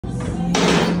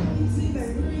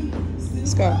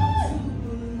Let's go.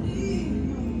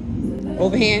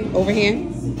 Overhand,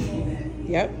 overhand.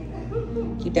 Yep.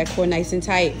 Keep that core nice and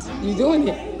tight. You're doing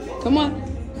it. Come on.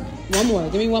 One more.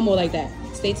 Give me one more like that.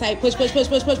 Stay tight. Push, push, push,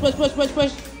 push, push, push, push, push,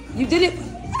 push. You did it.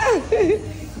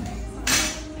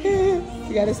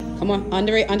 You got this. Come on.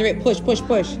 Under it, under it. Push, push,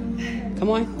 push. Come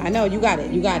on. I know. You got it.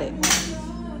 You got it.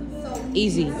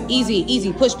 Easy, easy,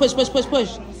 easy. Push, push, push, push,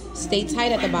 push. Stay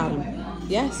tight at the bottom.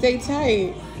 Yeah, stay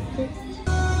tight.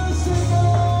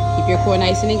 Keep your core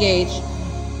nice and engaged.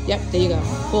 Yep, there you go.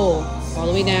 Pull. All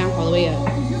the way down, all the way up.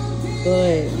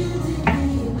 Good.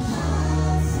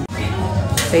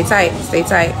 Stay tight, stay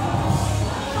tight.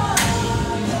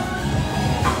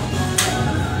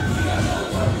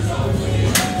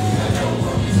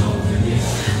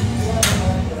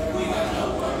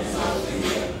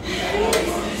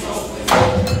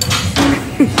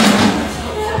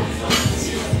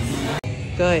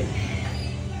 Good.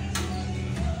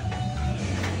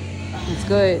 That's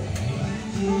good.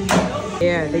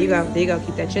 Yeah, there you go. There you go.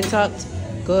 Keep that chin tucked.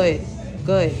 Good.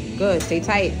 Good. Good. Stay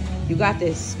tight. You got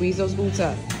this. Squeeze those glutes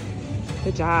up.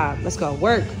 Good job. Let's go.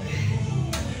 Work.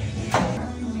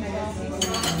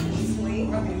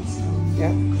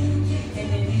 Yep.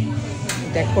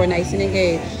 Keep that core nice and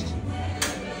engaged.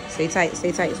 Stay tight.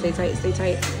 Stay tight. Stay tight. Stay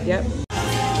tight. Yep.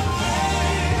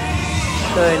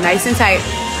 Good. Nice and tight.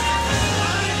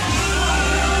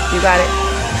 You got it.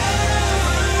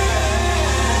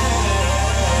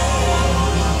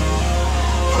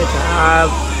 Good job.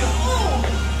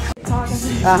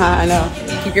 I know.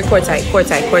 Keep your core tight, core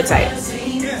tight, core tight.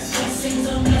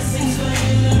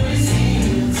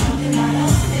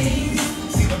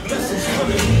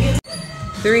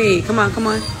 Three. Come on, come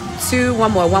on. Two.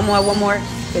 One more, one more, one more.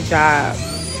 Good job.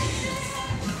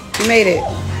 You made it.